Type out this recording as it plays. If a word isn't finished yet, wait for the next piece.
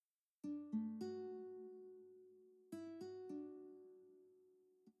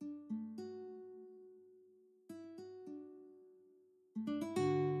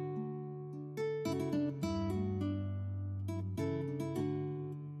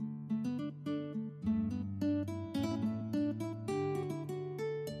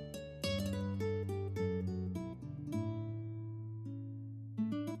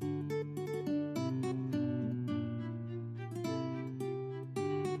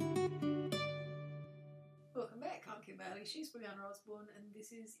Hi, she's Brianna Osborne and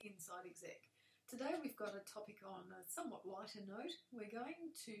this is Inside Exec. Today we've got a topic on a somewhat lighter note. We're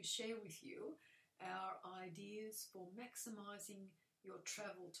going to share with you our ideas for maximising your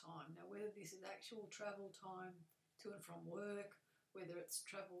travel time. Now, whether this is actual travel time to and from work, whether it's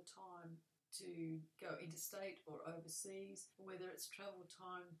travel time to go interstate or overseas, whether it's travel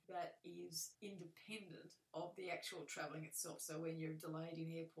time that is independent of the actual travelling itself. So when you're delayed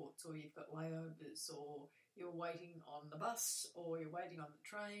in airports or you've got layovers or you're waiting on the bus or you're waiting on the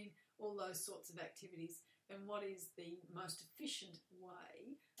train, all those sorts of activities, and what is the most efficient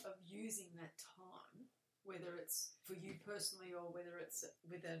way of using that time, whether it's for you personally or whether it's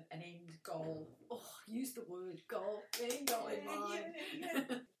with an end goal. Oh, use the word goal, end goal in mind.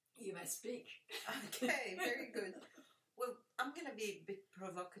 Yeah. You may speak. Okay, very good. Well, I'm going to be a bit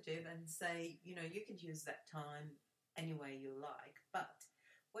provocative and say, you can use that time any way you like, but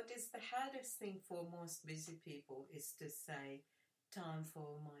what is the hardest thing for most busy people is to say time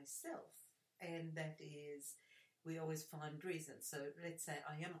for myself, and that is we always find reasons. So let's say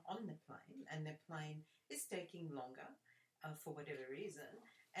I am on the plane and the plane is taking longer for whatever reason,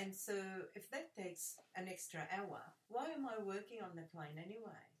 and so if that takes an extra hour, why am I working on the plane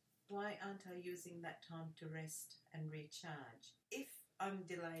anyway? Why aren't I using that time to rest and recharge? If I'm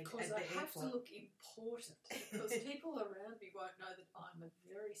delayed at the airport... Because I have to look important, because people around me won't know that I'm a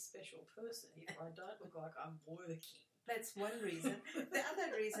very special person if I don't look like I'm working. That's one reason. The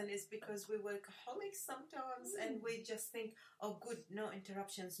other reason is because we workaholics sometimes and we just think, oh good, no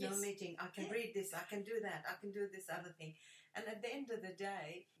interruptions, no meeting, I can read this, I can do that, I can do this other thing. And at the end of the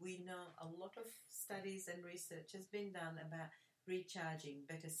day, we know a lot of studies and research has been done about recharging,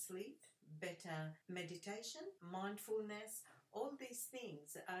 better sleep, better meditation, mindfulness. All these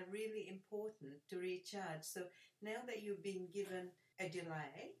things are really important to recharge. So now that you've been given a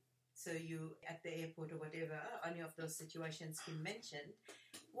delay, so you at the airport or whatever, any of those situations Kim mentioned,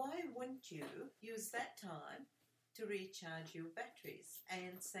 why wouldn't you use that time to recharge your batteries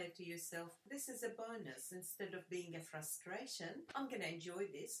and say to yourself, this is a bonus instead of being a frustration. I'm going to enjoy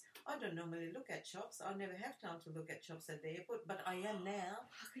this. I don't normally look at shops. I never have time to look at shops at the airport, but I am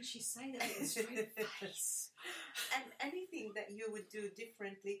now. How can she say that with a straight face? And anything that you would do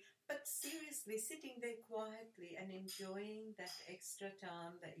differently, but seriously, sitting there quietly and enjoying that extra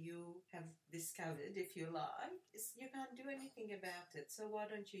time that you have discovered, if you like, you can't do anything about it. So why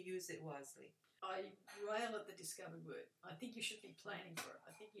don't you use it wisely? I rail at the discovered word. I think you should be planning for it.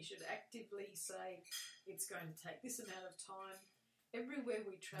 I think you should actively say it's going to take this amount of time. Everywhere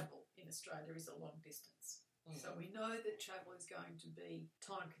we travel in Australia is a long distance. So we know that travel is going to be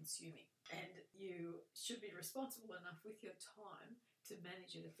time consuming, and you should be responsible enough with your time to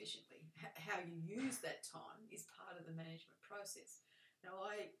manage it efficiently. How you use that time is part of the management process. Now,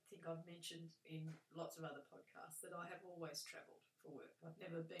 I think I've mentioned in lots of other podcasts that I have always travelled for work. I've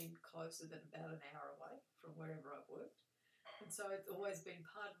never been closer than about an hour away from wherever I've worked. And so it's always been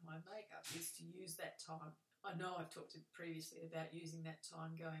part of my makeup is to use that time. I know I've talked previously about using that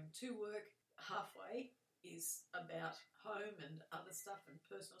time going to work. Halfway is about home and other stuff and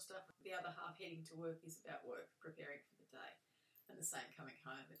personal stuff. The other half heading to work is about work, preparing for the day. And the same coming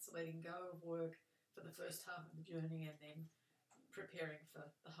home. It's letting go of work for the first half of the journey and then preparing for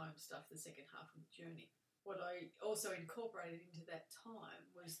the home stuff the second half of the journey. What I also incorporated into that time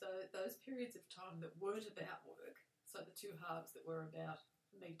was those periods of time that weren't about work, so the two halves that were about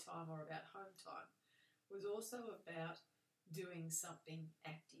me time or about home time, was also about doing something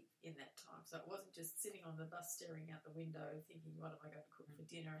active in that time. So it wasn't just sitting on the bus staring out the window thinking, what am I going to cook for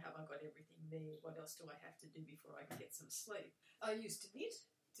dinner? Have I got everything there? What else do I have to do before I can get some sleep? I used to knit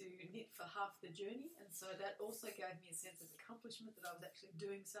for half the journey, and so that also gave me a sense of accomplishment that I was actually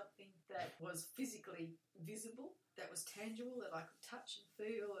doing something that was physically visible, that was tangible, that I could touch and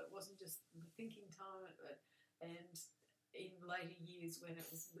feel. It wasn't just the thinking time. And in later years when it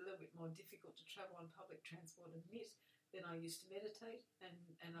was a little bit more difficult to travel on public transport and knit, then I used to meditate,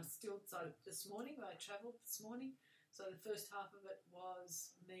 and I still, so this morning, I travelled this morning, so the first half of it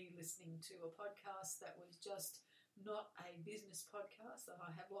was me listening to a podcast that was just not a business podcast, so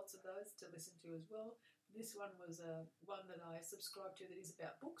I have lots of those to listen to as well. This one was one that I subscribe to that is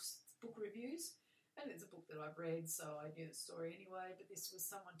about books, it's book reviews, and it's a book that I've read, so I knew the story anyway, but this was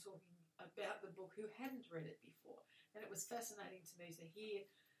someone talking about the book who hadn't read it before, and it was fascinating to me to hear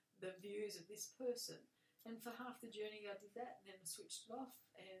the views of this person. And for half the journey I did that, and then I switched it off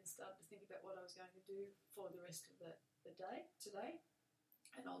and started to think about what I was going to do for the rest of the day today.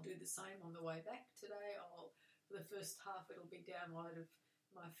 And I'll do the same on the way back today. For the first half, it'll be download of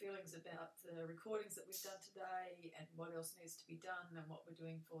my feelings about the recordings that we've done today and what else needs to be done and what we're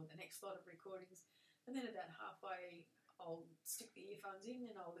doing for the next lot of recordings. And then about halfway, I'll stick the earphones in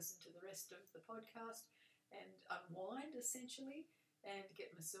and I'll listen to the rest of the podcast and unwind, essentially, and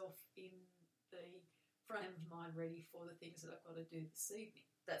get myself in the frame of mind ready for the things that I've got to do this evening.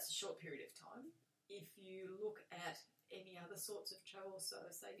 That's a short period of time. If you look at any other sorts of travel, so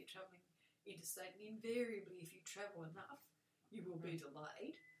say you're travelling interstate, and invariably if you travel enough, you will be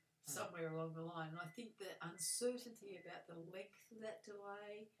delayed somewhere along the line. And I think the uncertainty about the length of that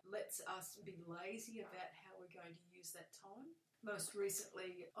delay lets us be lazy about how we're going to use that time. Most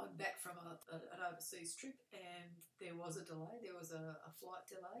recently, I'm back from an overseas trip and there was a delay. There was a flight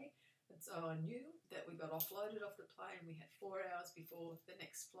delay. And so I knew that we got offloaded off the plane. We had 4 hours before the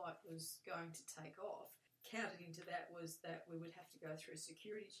next flight was going to take off. Counted into that was that we would have to go through a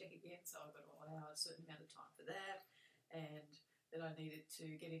security check again, so I've got to allow a certain amount of time for that, and that I needed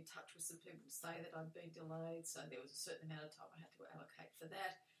to get in touch with some people to say that I'd been delayed, so there was a certain amount of time I had to allocate for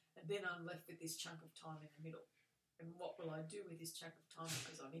that, and then I'm left with this chunk of time in the middle. And what will I do with this chunk of time?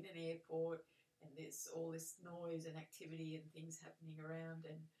 Because I'm in an airport, and there's all this noise and activity and things happening around,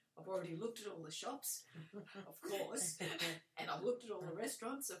 and I've already looked at all the shops, of course, and I've looked at all the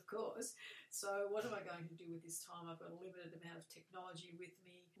restaurants, of course. So what am I going to do with this time? I've got a limited amount of technology with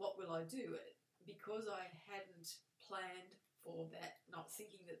me. What will I do? Because I hadn't planned for that, not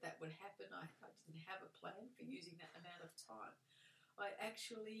thinking that that would happen, I didn't have a plan for using that amount of time. I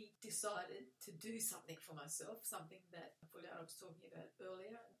actually decided to do something for myself, something that I was talking about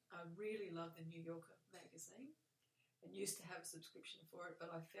earlier. I really love the New Yorker magazine and used to have a subscription for it, but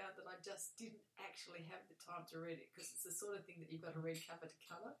I found that I just didn't actually have the time to read it because it's the sort of thing that you've got to read cover to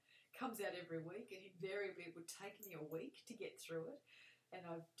cover. Comes out every week, and invariably it would take me a week to get through it, and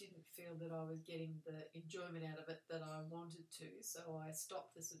I didn't feel that I was getting the enjoyment out of it that I wanted to, so I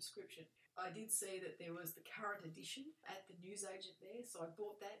stopped the subscription. I did see that there was the current edition at the newsagent there, so I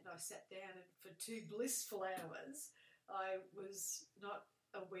bought that and I sat down, and for 2 blissful hours I was not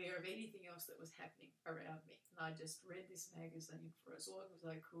aware of anything else that was happening around me. And I just read this magazine for as long as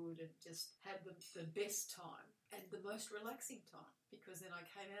I could and just had the best time and the most relaxing time, because then I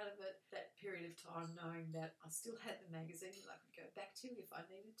came out of it, that period of time, knowing that I still had the magazine that I could go back to if I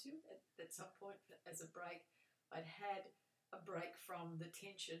needed to at some point as a break. I'd had a break from the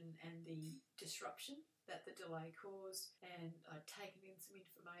tension and the disruption that the delay caused, and I'd taken in some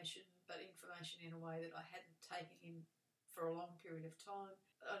information, but information in a way that I hadn't taken in for a long period of time,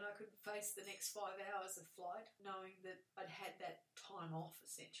 and I could face the next 5 hours of flight knowing that I'd had that time off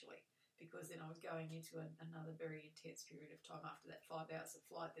essentially, because then I was going into another very intense period of time. After that 5 hours of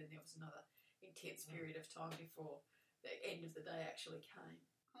flight, then there was another intense period of time before the end of the day actually came.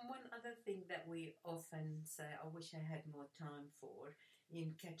 One other thing that we often say, I wish I had more time for,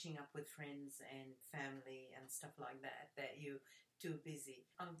 in catching up with friends and family and stuff like that, that you're too busy.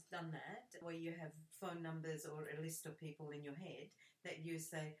 I've done that, where you have phone numbers or a list of people in your head that you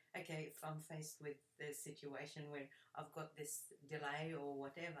say, okay, if I'm faced with the situation where I've got this delay or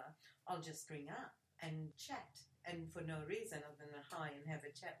whatever, I'll just ring up and chat. And for no reason other than hi and have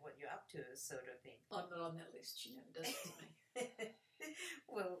a chat what you're up to, sort of thing. I'm not on that list. She never does it to me.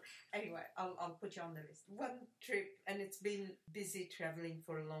 Well, anyway, I'll put you on the list. One trip, and it's been busy travelling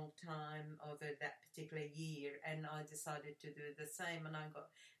for a long time over that particular year, and I decided to do the same, and I got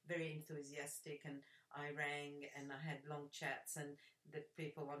very enthusiastic, and I rang and I had long chats, and the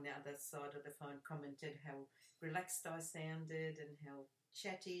people on the other side of the phone commented how relaxed I sounded and how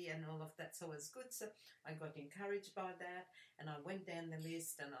chatty and all of that, so it was good. So I got encouraged by that, and I went down the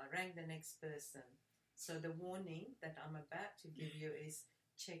list and I rang the next person. So the warning that I'm about to give you is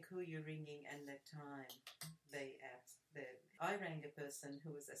check who you're ringing and the time they asked. I rang a person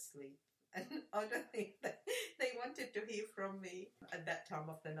who was asleep, and I don't think that they wanted to hear from me at that time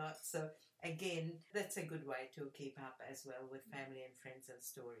of the night. So again, that's a good way to keep up as well with family and friends and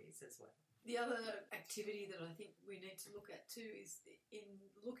stories as well. The other activity that I think we need to look at too is, in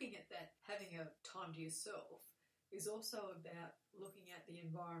looking at that, having a time to yourself is also about looking at the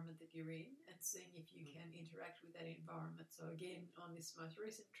environment that you're in and seeing if you can interact with that environment. So again, on this most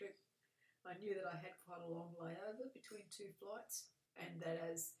recent trip, I knew that I had quite a long layover between 2 flights, and that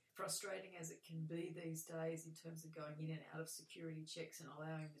as frustrating as it can be these days in terms of going in and out of security checks and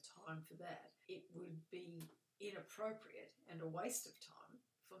allowing the time for that, it would be inappropriate and a waste of time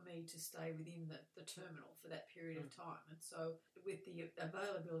for me to stay within the terminal for that period of time. And so with the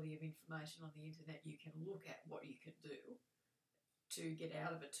availability of information on the internet, you can look at what you can do to get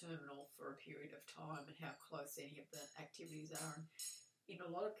out of a terminal for a period of time and how close any of the activities are. And in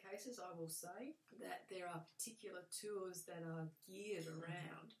a lot of cases, I will say that there are particular tours that are geared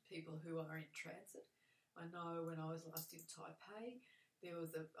around people who are in transit. I know when I was last in Taipei, there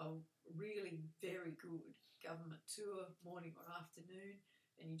was a really very good government tour, morning or afternoon,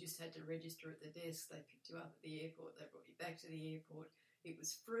 and you just had to register at the desk. They picked you up at the airport, they brought you back to the airport. It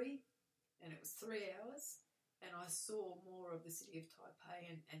was free, and it was 3 hours, and I saw more of the city of Taipei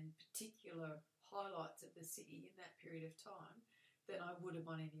and particular highlights of the city in that period of time than I would have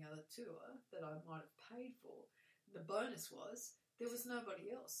on any other tour that I might have paid for. The bonus was there was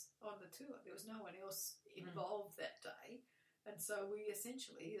nobody else on the tour. There was no one else involved that day. And so we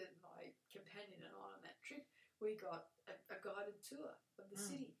essentially, my companion and I on that trip, we got a guided tour of the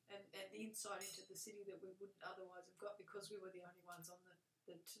city and the insight into the city that we wouldn't otherwise have got because we were the only ones on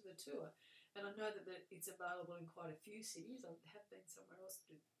the tour. And I know that it's available in quite a few cities. I have been somewhere else,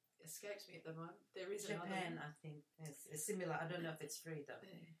 but it escapes me at the moment. There is Japan, I think, is similar. I don't know if it's free though.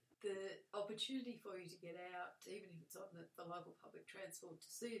 The opportunity for you to get out, even if it's on the local public transport, to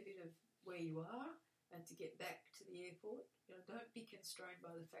see a bit of where you are and to get back to the airport. Don't be constrained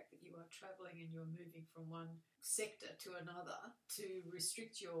by the fact that you are travelling and you're moving from one sector to another to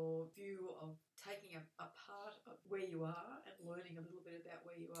restrict your view of taking a part of where you are and learning a little bit about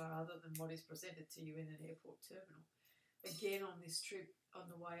where you are other than what is presented to you in an airport terminal. Again, on this trip, on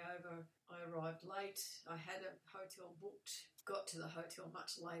the way over, I arrived late. I had a hotel booked, got to the hotel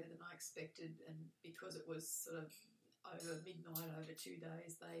much later than I expected, and because it was sort of over midnight, over 2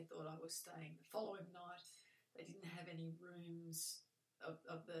 days, they thought I was staying the following night. They didn't have any rooms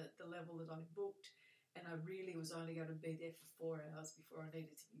of the level that I booked, and I really was only going to be there for 4 hours before I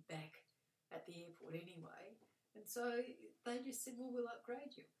needed to be back at the airport anyway. And so they just said, well, we'll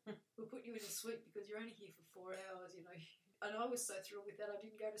upgrade you. We'll put you in a suite because you're only here for 4 hours, And I was so thrilled with that I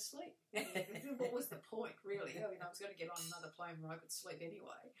didn't go to sleep. What was the point, really? I was going to get on another plane where I could sleep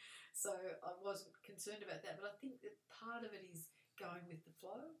anyway. So I wasn't concerned about that. But I think that part of it is going with the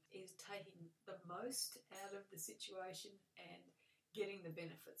flow, is taking the most out of the situation and getting the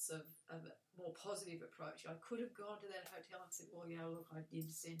benefits of a more positive approach. I could have gone to that hotel and said, well, look, I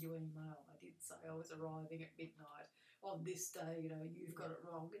did send you an email. I did say I was arriving at midnight on this day, you've got it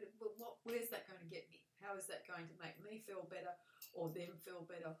wrong. But where's that going to get me? How is that going to make me feel better or them feel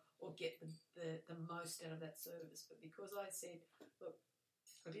better or get the most out of that service? But because I said, look,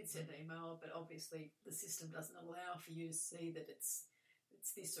 I did send an email, but obviously the system doesn't allow for you to see that it's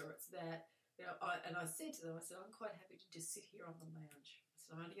this or it's that. I said to them, I'm quite happy to just sit here on the lounge.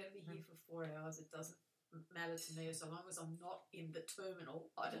 So I'm only going to be here for 4 hours. It doesn't matter to me as long as I'm not in the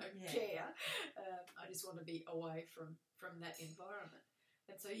terminal. I don't care. I just want to be away from that environment.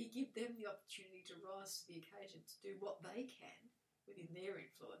 And so you give them the opportunity to rise to the occasion, to do what they can within their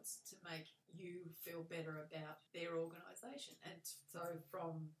influence to make you feel better about their organisation. And so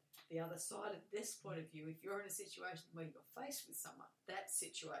from the other side of this point of view, if you're in a situation where you're faced with someone, that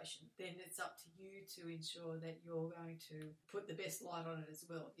situation, then it's up to you to ensure that you're going to put the best light on it as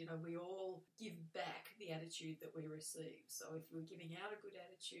well. We all give back the attitude that we receive. So if you're giving out a good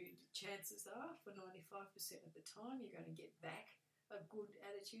attitude, chances are for 95% of the time you're going to get back a good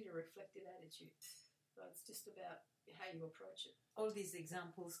attitude, a reflected attitude. So it's just about how you approach it. All these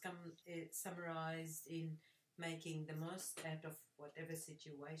examples come summarised in making the most out of whatever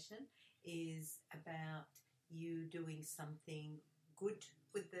situation is about you doing something good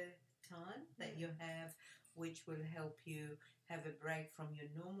with the time that you have, which will help you have a break from your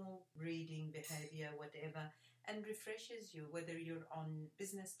normal reading behaviour, whatever, and refreshes you, whether you're on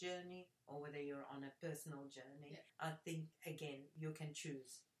business journey or whether you're on a personal journey. Yeah. I think, again, you can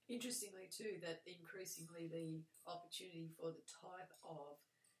choose. Interestingly too, that increasingly the opportunity for the type of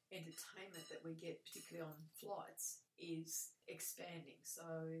entertainment that we get, particularly on flights, is expanding,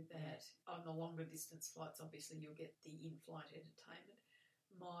 so that on the longer distance flights, obviously you'll get the in-flight entertainment.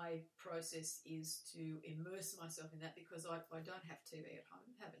 My process is to immerse myself in that because I don't have TV at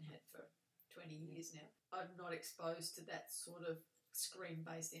home, haven't had for 20 years now. I'm not exposed to that sort of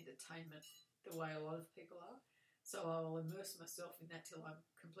screen-based entertainment the way a lot of people are. So I will immerse myself in that till I'm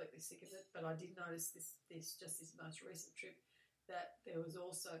completely sick of it. But I did notice this most recent trip that there was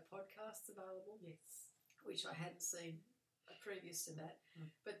also podcasts available. Yes. Which I hadn't seen previous to that.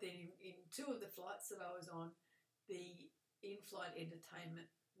 But then in two of the flights that I was on, the in-flight entertainment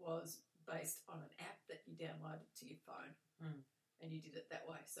was based on an app that you downloaded to your phone. And you did it that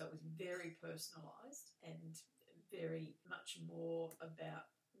way. So it was very personalised and very much more about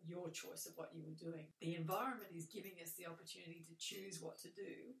your choice of what you were doing. The environment is giving us the opportunity to choose what to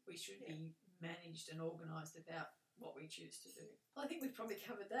do. We should be managed and organised about what we choose to do. I think we've probably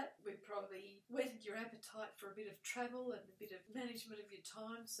covered that. We've probably whetted your appetite for a bit of travel and a bit of management of your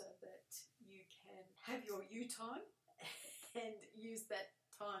time so that you can have your you time and use that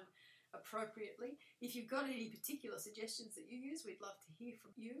time appropriately. If you've got any particular suggestions that you use, we'd love to hear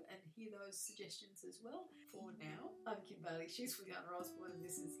from you and hear those suggestions as well. For now, I'm Kim Bailey, she's Juliana Osborne, and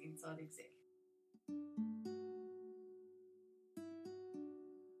this is Inside Exec.